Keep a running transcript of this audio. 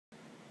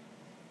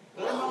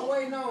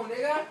waiting on,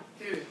 nigga?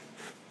 Here.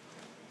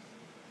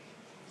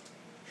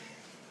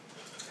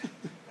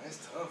 That's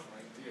tough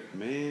right there.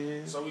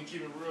 Man. So we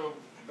keep it real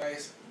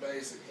basic.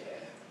 Yeah.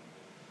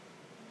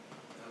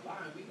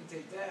 Live, we can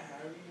take that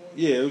however you want.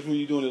 Yeah, it was when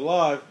you're doing it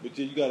live, but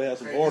then you gotta have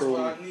some order. That's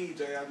what I need,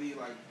 Jay. I need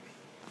like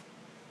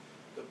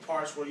the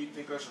parts where you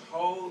think I should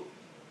hold.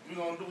 We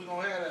gonna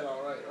have that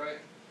all right?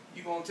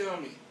 You gonna tell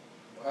me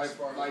like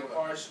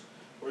parts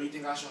where you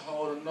think I should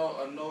hold a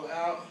note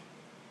out.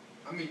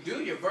 I mean,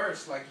 do your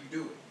verse like you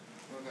do it.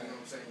 Okay. You know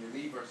what I'm saying? Your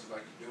lead verses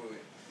like you do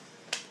it.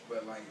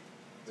 But like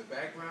the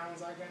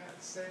backgrounds I got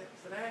set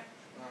for that,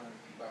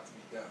 about to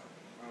be done.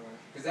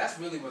 Because that's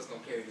really what's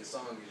gonna carry the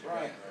song is your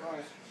background.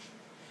 Right.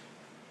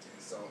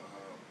 And so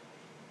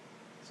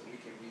we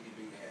can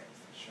do that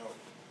for sure.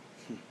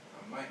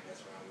 I might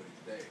mess around with it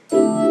today.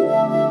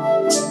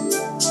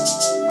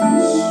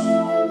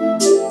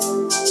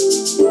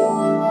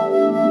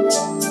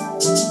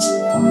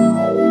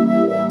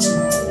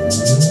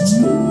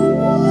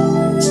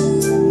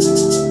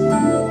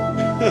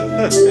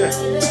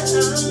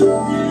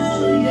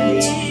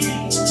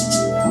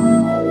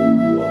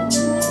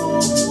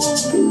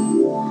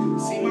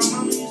 See, my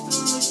mama used to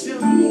always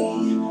tell me,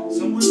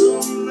 someone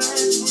only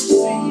lasts for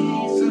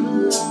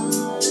seasons.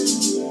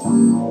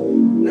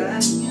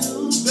 Not you,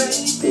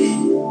 baby.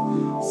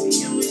 See,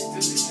 you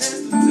stood the test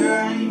of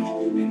time,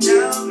 and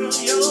now, girl,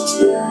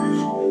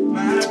 you're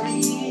my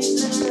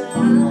reason.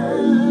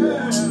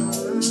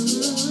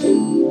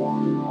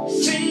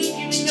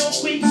 Sinking in your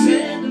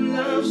quicksand of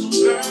love, so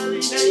girl,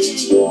 it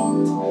ain't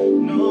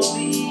no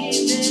leaving.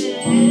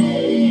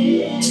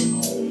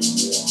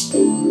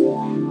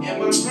 And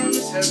my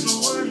promise has no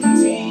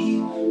warranty,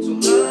 so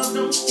love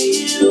don't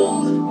feel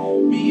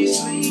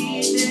misleading.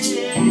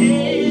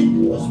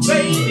 'Cause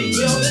baby,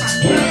 you're my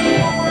number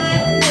one.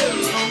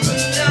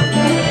 Only I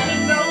wanna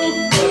know.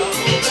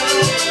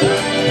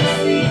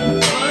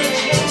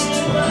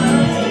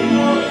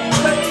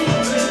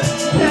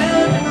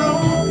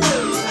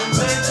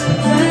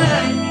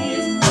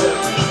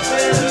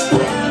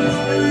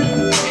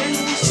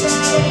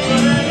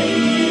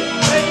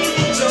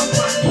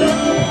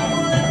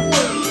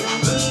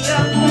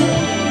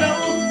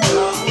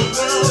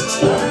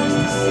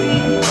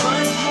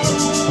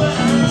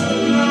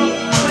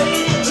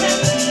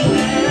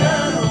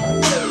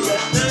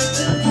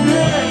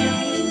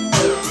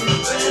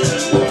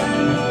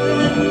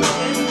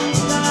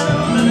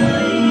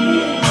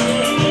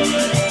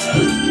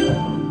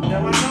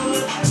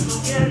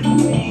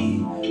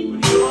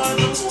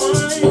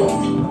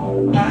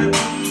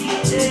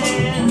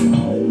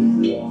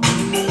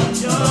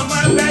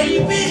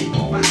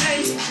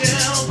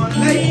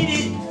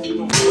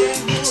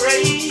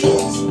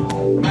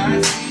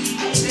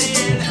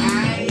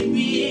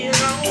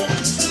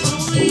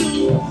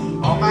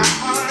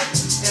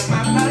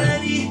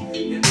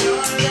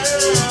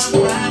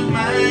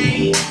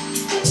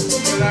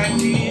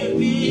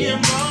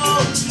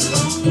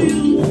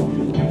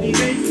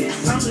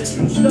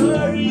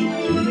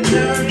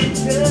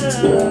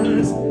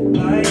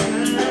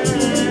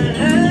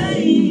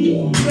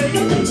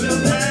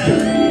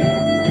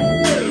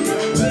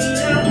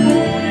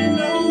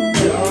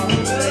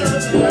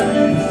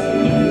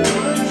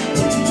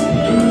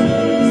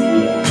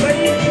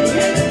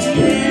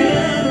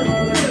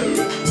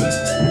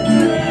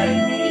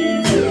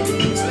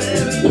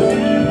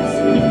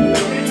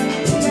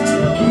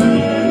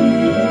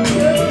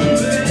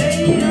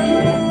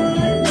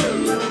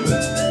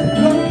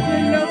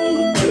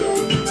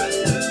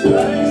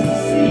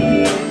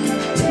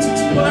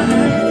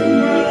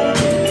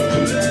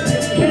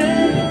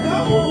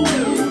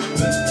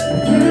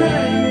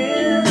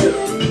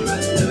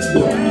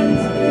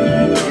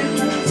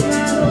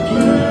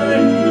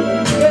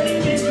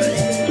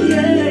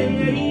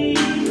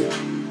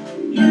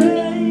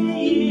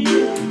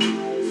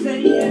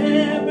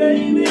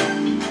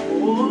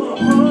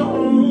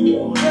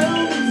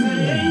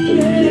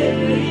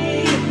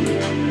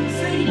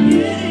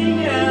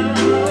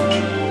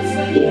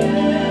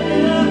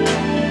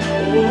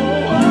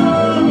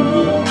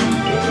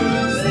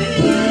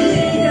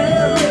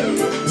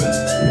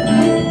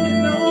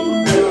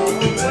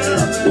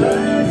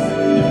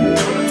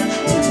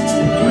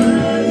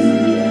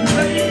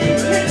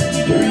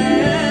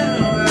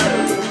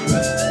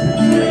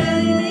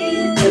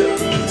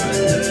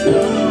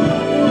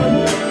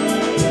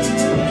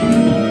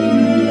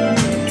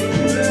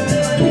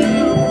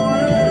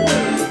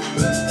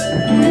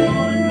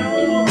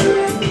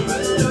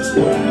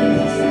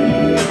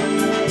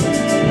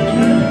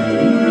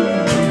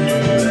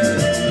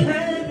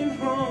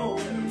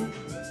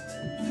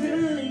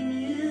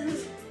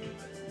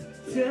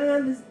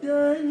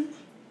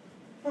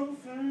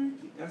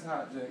 That's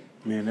hot, Jay.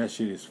 Man, that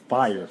shit is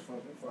fire. That's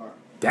fucking fire.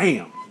 Damn.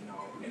 You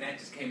know, and that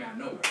just came out of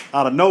nowhere.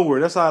 Out of nowhere.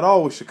 That's how it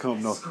always should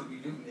come, though.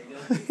 Scooby-Doo,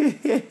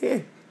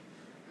 nigga.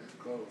 That's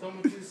close. Tell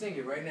me to sing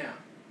it right now.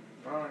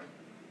 Alright.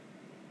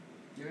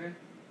 Get in?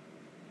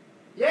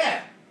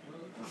 Yeah.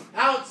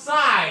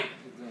 Outside.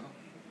 Good job.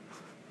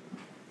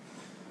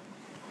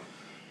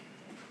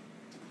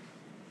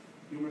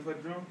 You want me to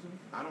play the drums too?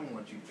 I don't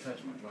want you to touch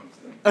my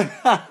drumstick.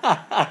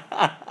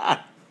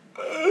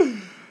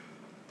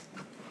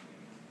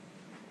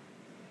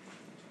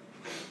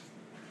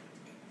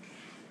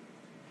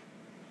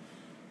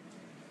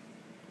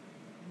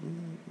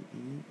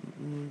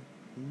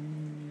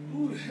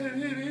 Ooh, the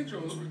head intro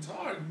was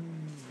retarded.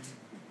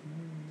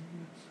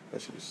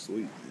 That shit is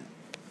sweet, man.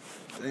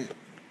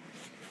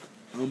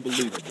 Damn.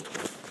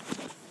 Unbelievable.